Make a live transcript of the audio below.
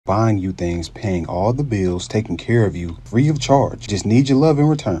buying you things, paying all the bills, taking care of you, free of charge. Just need your love in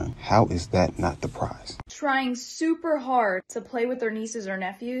return. How is that not the prize? Trying super hard to play with their nieces or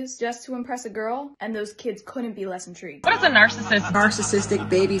nephews just to impress a girl, and those kids couldn't be less intrigued. What is a narcissist? Narcissistic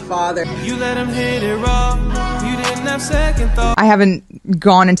baby father. You let him hit it raw. You didn't have second thought. I haven't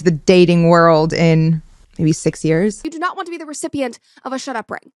gone into the dating world in maybe 6 years. You do not want to be the recipient of a shut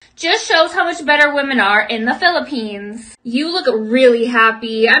up ring. Just shows how much better women are in the Philippines. You look really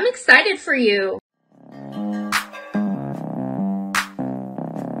happy. I'm excited for you.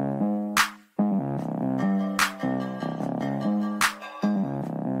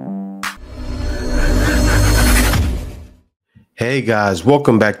 Hey guys,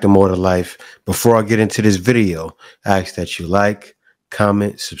 welcome back to More to Life. Before I get into this video, I ask that you like,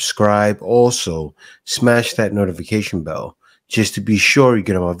 comment, subscribe. Also, smash that notification bell just to be sure you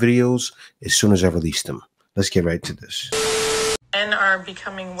get all my videos as soon as I release them. Let's get right to this. Men are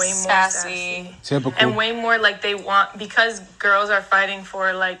becoming way more sassy. Typical. And way more like they want, because girls are fighting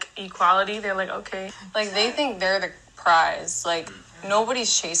for like equality, they're like, okay. Like they think they're the prize. Like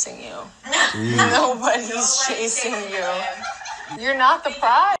nobody's chasing you. Nobody's chasing you. You're not the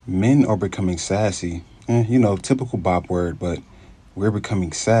prize. Men are becoming sassy. Typical Bob word, but we're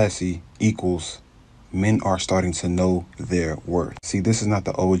becoming sassy equals men are starting to know their worth. See, this is not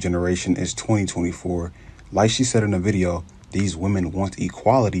the old generation. It's 2024. Like she said in the video, these women want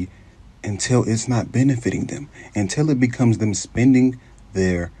equality until it's not benefiting them, until it becomes them spending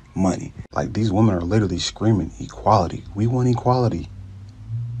their money. Like these women are literally screaming equality. We want equality.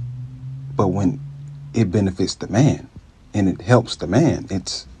 But when it benefits the man and it helps the man,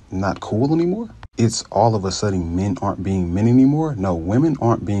 it's not cool anymore. It's all of a sudden men aren't being men anymore. No, women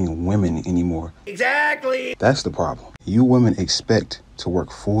aren't being women anymore. Exactly. That's the problem. You women expect to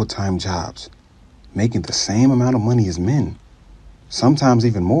work full-time jobs, making the same amount of money as men, sometimes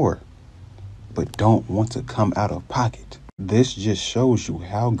even more, but don't want to come out of pocket. This just shows you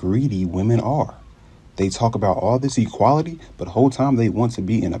how greedy women are. They talk about all this equality, but the whole time they want to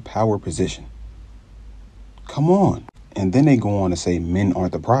be in a power position. Come on. And then they go on to say men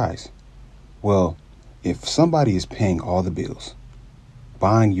aren't the prize. Well, if somebody is paying all the bills,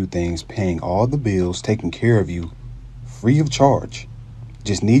 buying you things, paying all the bills, taking care of you, free of charge,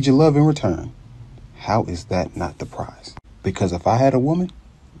 just need your love in return, how is that not the prize? Because if I had a woman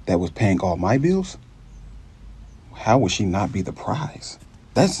that was paying all my bills, how would she not be the prize?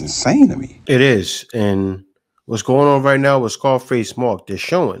 That's insane to me. It is. And what's going on right now with Scarface Mark, they're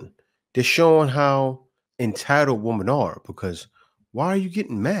showing how entitled women are. Because why are you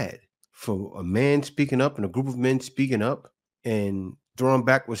getting mad for a man speaking up and a group of men speaking up and throwing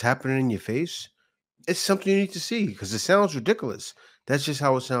back what's happening in your face? It's something you need to see because it sounds ridiculous. That's just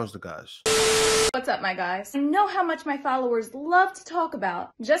how it sounds to guys. What's up, my guys? I know how much my followers love to talk about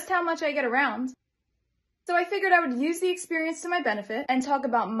just how much I get around. So I figured I would use the experience to my benefit and talk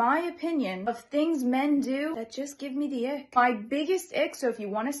about my opinion of things men do that just give me the ick. My biggest ick, so if you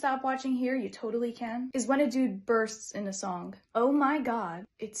want to stop watching here, you totally can, is when a dude bursts in a song. Oh my God,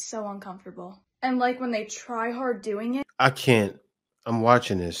 it's so uncomfortable. And like when they try hard doing it. I can't. I'm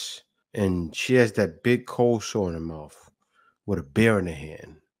watching this and she has that big cold sore in her mouth with a beer in her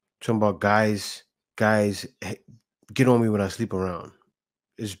hand. Talking about guys, get on me when I sleep around.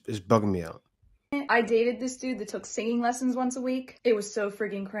 It's bugging me out. I dated this dude that took singing lessons once a week. It was so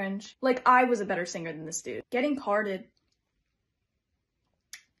friggin' cringe. Like, I was a better singer than this dude. Getting carded.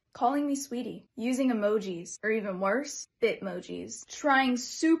 Calling me sweetie. Using emojis. Or even worse, bitmojis. Trying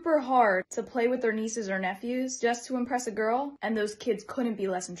super hard to play with their nieces or nephews just to impress a girl, and those kids couldn't be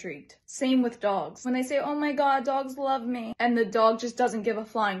less intrigued. Same with dogs. When they say, oh my God, dogs love me, and the dog just doesn't give a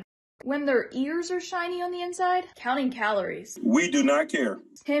flying. When their ears are shiny on the inside, counting calories. We do not care.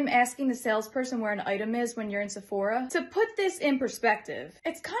 Him asking the salesperson where an item is when you're in Sephora. To put this in perspective,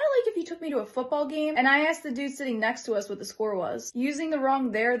 it's kind of like if you took me to a football game and I asked the dude sitting next to us what the score was. Using the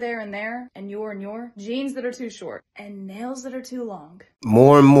wrong there, and your, jeans that are too short, and nails that are too long.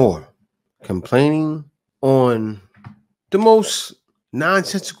 More and more complaining on the most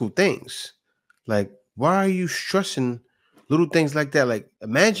nonsensical things. Like, why are you stressing little things like that? Like,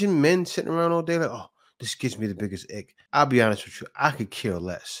 imagine men sitting around all day like, oh, this gives me the biggest ick. I'll be honest with you. I could care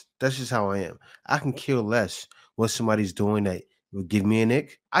less. That's just how I am. I can care less what somebody's doing that will give me an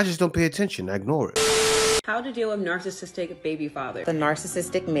ick. I just don't pay attention. I ignore it. How to deal with narcissistic baby father. The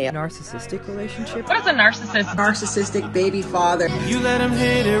narcissistic male. Narcissistic relationship. What is a narcissist? Narcissistic baby father. You let him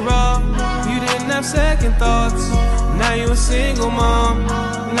hit it raw. You didn't have second thoughts. Now you a single mom.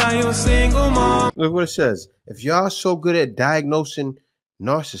 Look what it says. If y'all so good at diagnosing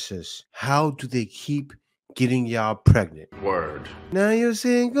narcissists, how do they keep getting y'all pregnant. Word. Now you're a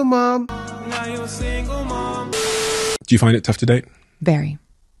single mom. Now you're a single mom. Do you find it tough to date? Very.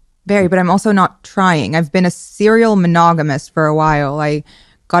 Very, but I'm also not trying. I've been a serial monogamist for a while. I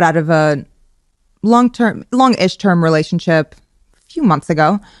got out of a long-ish term relationship a few months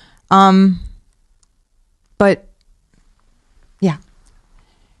ago. But yeah,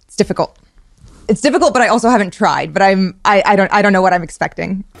 it's difficult. It's difficult, but I also haven't tried. But I don't know what I'm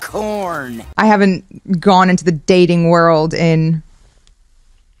expecting. Corn. I haven't gone into the dating world in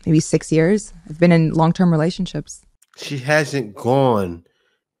maybe 6 years. I've been in long-term relationships. She hasn't gone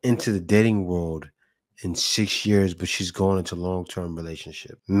into the dating world in 6 years, but she's going into long-term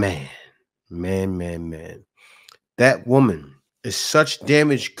relationship. Man. That woman is such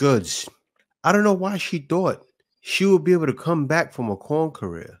damaged goods. I don't know why she thought she would be able to come back from a corn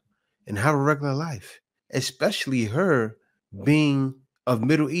career and have a regular life, especially her being of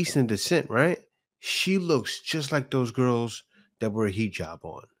Middle Eastern descent, right? She looks just like those girls that wear a hijab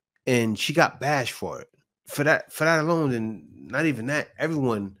on. And she got bashed for it. For that alone, and not even that,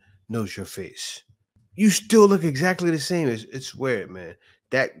 everyone knows your face. You still look exactly the same. It's weird, man.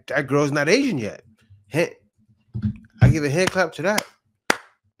 That girl's not Asian yet. I give a hand clap to that.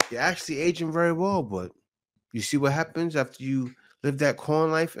 You're actually aging very well, but you see what happens after you live that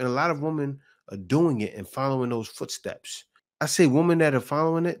corn life, and a lot of women are doing it and following those footsteps. I say women that are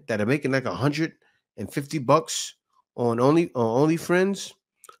following it, that are making like $150 on OnlyFriends.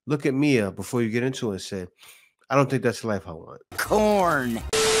 Look at Mia before you get into it and say, I don't think that's the life I want. Corn.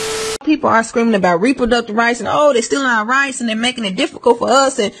 People are screaming about reproductive rights and, oh, they're stealing our rights and they're making it difficult for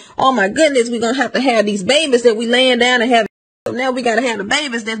us. And, oh, my goodness, we're going to have these babies that we laying down and have. So now we got to have the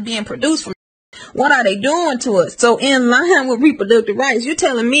babies that's being produced from. What are they doing to us? So in line with reproductive rights, you're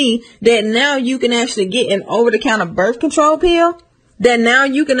telling me that now you can actually get an over-the-counter birth control pill? That now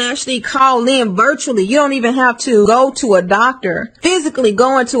you can actually call in virtually. You don't even have to go to a doctor, physically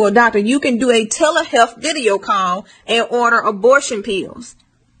go into a doctor. You can do a telehealth video call and order abortion pills.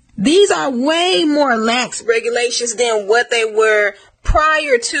 These are way more lax regulations than what they were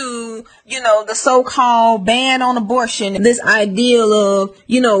prior to, the so-called ban on abortion. This ideal of,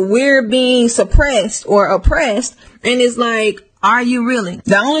 we're being suppressed or oppressed. And it's like, are you really?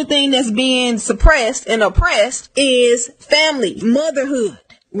 The only thing that's being suppressed and oppressed is family, motherhood,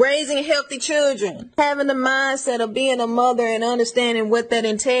 raising healthy children, having the mindset of being a mother and understanding what that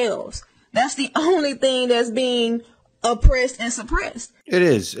entails. That's the only thing that's being oppressed and suppressed. It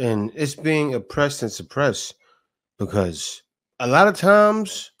is, and it's being oppressed and suppressed because a lot of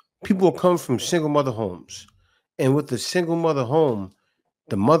times people come from single mother homes, and with the single mother home,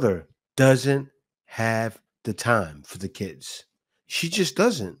 the mother doesn't have the time for the kids. She just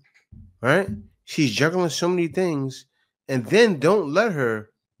doesn't, right? She's juggling so many things, and then don't let her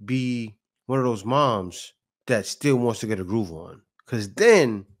be one of those moms that still wants to get a groove on, because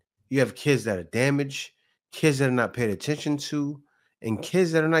then you have kids that are damaged, kids that are not paid attention to, and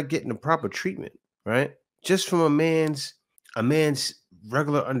kids that are not getting the proper treatment, right? Just from a man's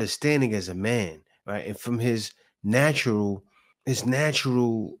regular understanding as a man, right? And from his natural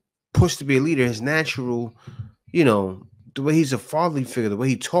push to be a leader, his natural, the way he's a fatherly figure, the way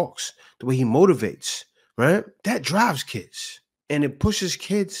he talks, the way he motivates, right? That drives kids. And it pushes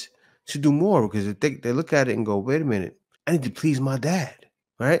kids to do more because they look at it and go, wait a minute, I need to please my dad,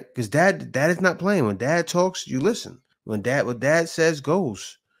 right? Because dad is not playing. When dad talks, you listen. What dad says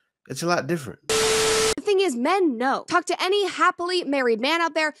goes. It's a lot different. The thing is, men know. Talk to any happily married man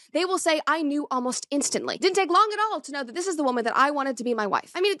out there, they will say, I knew almost instantly. Didn't take long at all to know that this is the woman that I wanted to be my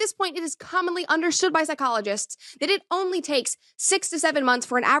wife. I mean, at this point, it is commonly understood by psychologists that it only takes 6 to 7 months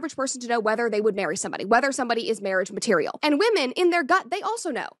for an average person to know whether they would marry somebody, whether somebody is marriage material. And women, in their gut, they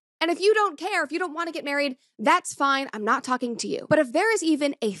also know. And if you don't care, if you don't want to get married, that's fine. I'm not talking to you. But if there is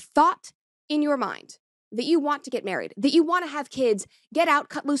even a thought in your mind that you want to get married, that you want to have kids, get out,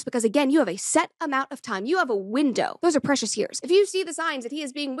 cut loose, because again, you have a set amount of time. You have a window. Those are precious years. If you see the signs that he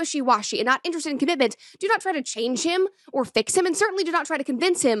is being wishy-washy and not interested in commitment, do not try to change him or fix him, and certainly do not try to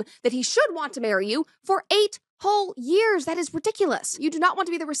convince him that he should want to marry you for 8 whole years. That is ridiculous. You do not want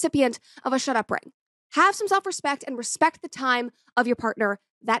to be the recipient of a shut-up ring. Have some self-respect and respect the time of your partner.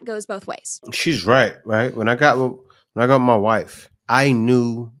 That goes both ways. She's right? When I got my wife, I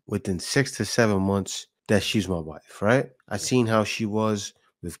knew within 6 to 7 months that she's my wife, right? I seen how she was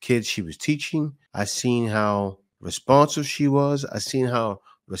with kids she was teaching. I seen how responsive she was. I seen how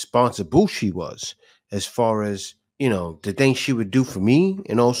responsible she was as far as, the things she would do for me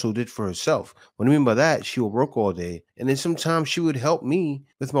and also did for herself. What I mean by that, she would work all day. And then sometimes she would help me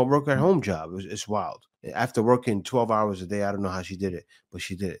with my work at home job. It's wild. After working 12 hours a day, I don't know how she did it, but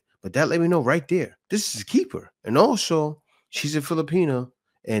she did it. But that let me know right there. This is a keeper. And also, she's a Filipina.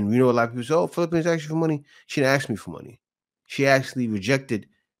 And a lot of people say, oh, Filipinos ask you for money. She didn't ask me for money. She actually rejected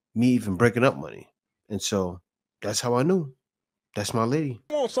me even breaking up money. And so that's how I knew. That's my lady.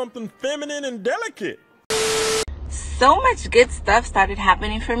 I want something feminine and delicate. So much good stuff started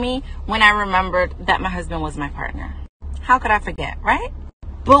happening for me when I remembered that my husband was my partner. How could I forget, right?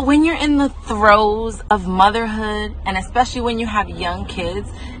 But when you're in the throes of motherhood, and especially when you have young kids,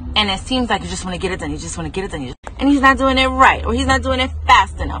 and it seems like you just want to get it done, and he's not doing it right, or he's not doing it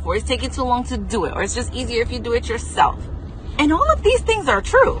fast enough, or it's taking too long to do it, or it's just easier if you do it yourself. And all of these things are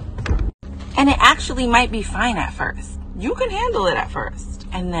true. And it actually might be fine at first. You can handle it at first.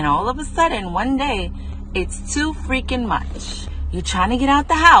 And then all of a sudden, one day, it's too freaking much. You're trying to get out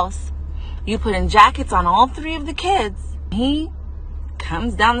the house. You putting jackets on all 3 of the kids. He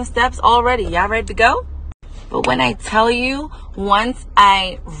comes down the steps already. Y'all ready to go? But when I tell you, once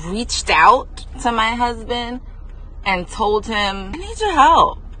I reached out to my husband and told him, I need your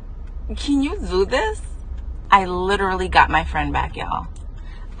help. Can you do this? I literally got my friend back, y'all.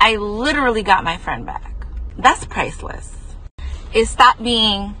 I literally got my friend back. That's priceless. It stopped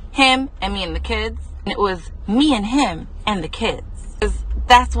being him and me and the kids. It was me and him and the kids. 'Cause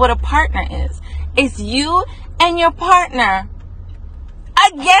that's what a partner is. It's you and your partner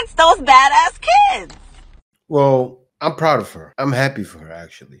against those badass kids. Well, I'm proud of her. I'm happy for her,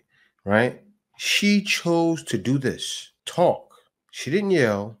 actually. Right? She chose to do this. Talk. She didn't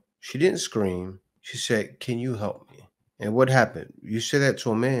yell. She didn't scream. She said, can you help me? And what happened? You say that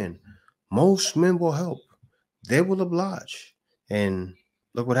to a man. Most men will help. They will oblige. And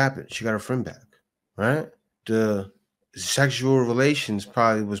look what happened. She got her friend back. Right? The sexual relations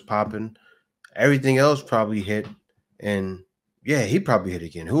probably was popping. Everything else probably hit. And yeah, he probably hit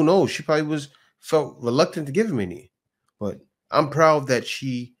again. Who knows? She probably felt reluctant to give him any. But I'm proud that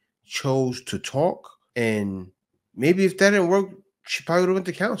she chose to talk. And maybe if that didn't work, she probably would have went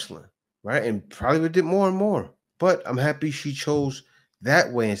to counseling. Right? And probably would have did more and more. But I'm happy she chose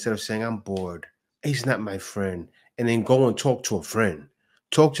that way instead of saying, I'm bored. He's not my friend. And then go and talk to a friend.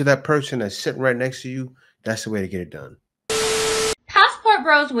 Talk to that person that's sitting right next to you. That's the way to get it done. Passport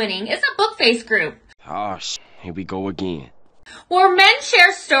Bros Winning is a book face group. Oh, here we go again. Where men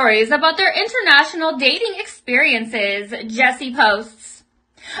share stories about their international dating experiences, Jessie posts.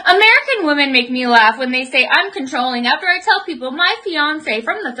 American women make me laugh when they say I'm controlling after I tell people my fiance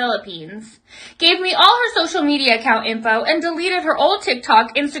from the Philippines gave me all her social media account info and deleted her old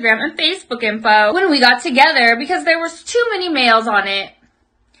TikTok, Instagram, and Facebook info when we got together because there was too many males on it.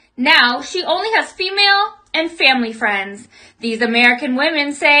 Now she only has female and family friends. These American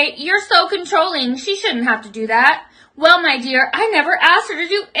women say, you're so controlling, she shouldn't have to do that. Well, my dear, I never asked her to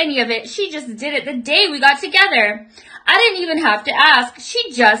do any of it. She just did it the day we got together. I didn't even have to ask.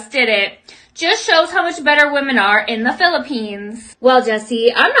 She just did it. Just shows how much better women are in the Philippines. Well,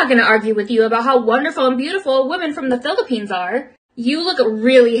 Jessie, I'm not going to argue with you about how wonderful and beautiful women from the Philippines are. You look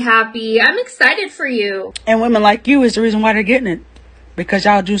really happy. I'm excited for you. And women like you is the reason why they're getting it. Because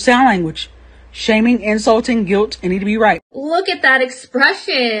y'all do sound language. Shaming, insulting, guilt, and need to be right. Look at that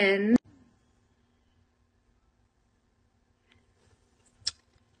expression.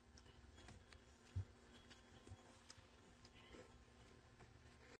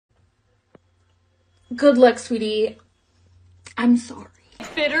 Good luck, sweetie. I'm sorry.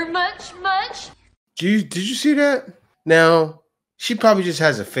 Bitter much? Did you see that? Now, she probably just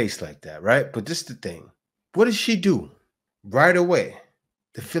has a face like that, right? But this is the thing. What does she do? Right away,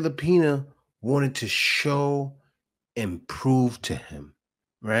 the Filipina wanted to show and prove to him,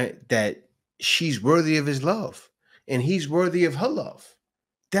 right, that she's worthy of his love and he's worthy of her love.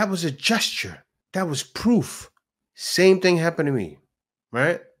 That was a gesture. That was proof. Same thing happened to me,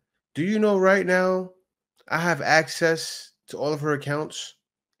 right? Do you know right now I have access to all of her accounts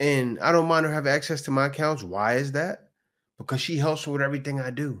and I don't mind her having access to my accounts. Why is that? Because she helps me with everything I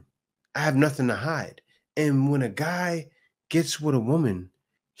do. I have nothing to hide. And when a guy gets with a woman,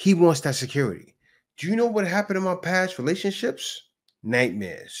 he wants that security. Do you know what happened in my past relationships?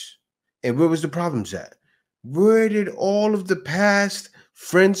 Nightmares. And where was the problems at? Where did all of the past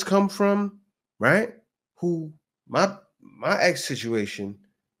friends come from? Right? Who my ex situation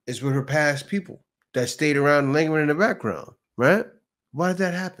is with her past people that stayed around and lingering in the background. Right? Why did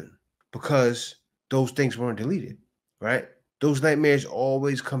that happen? Because those things weren't deleted. Right? Those nightmares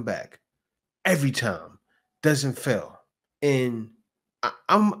always come back. Every time. Doesn't fail. And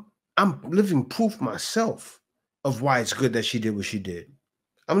I'm living proof myself of why it's good that she did what she did.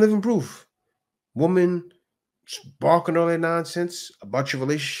 I'm living proof. Woman barking all that nonsense about your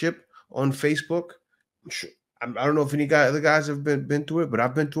relationship on Facebook. I'm sure I don't know if other guys have been through it, but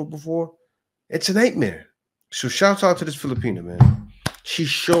I've been through it before. It's a nightmare. So shout out to this Filipina, man. She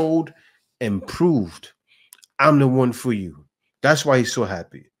showed and proved I'm the one for you. That's why he's so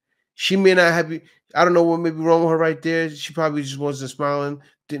happy. She may not happy. I don't know what may be wrong with her right there. She probably just wasn't smiling,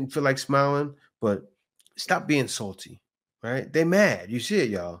 didn't feel like smiling. But stop being salty, right? They're mad. You see it,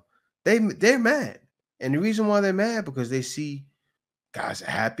 y'all. They're mad. And the reason why they're mad because they see guys are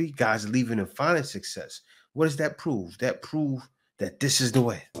happy, guys are leaving and finding success. What does that prove? That proves that this is the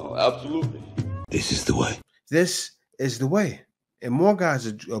way. Oh, absolutely. This is the way. This is the way. And more guys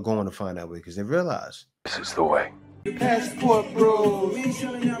are going to find that way because they realize this is the way. Passport, bro.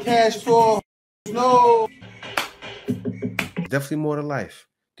 Passport. No. Definitely more to life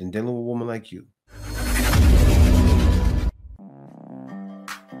than dealing with a woman like you.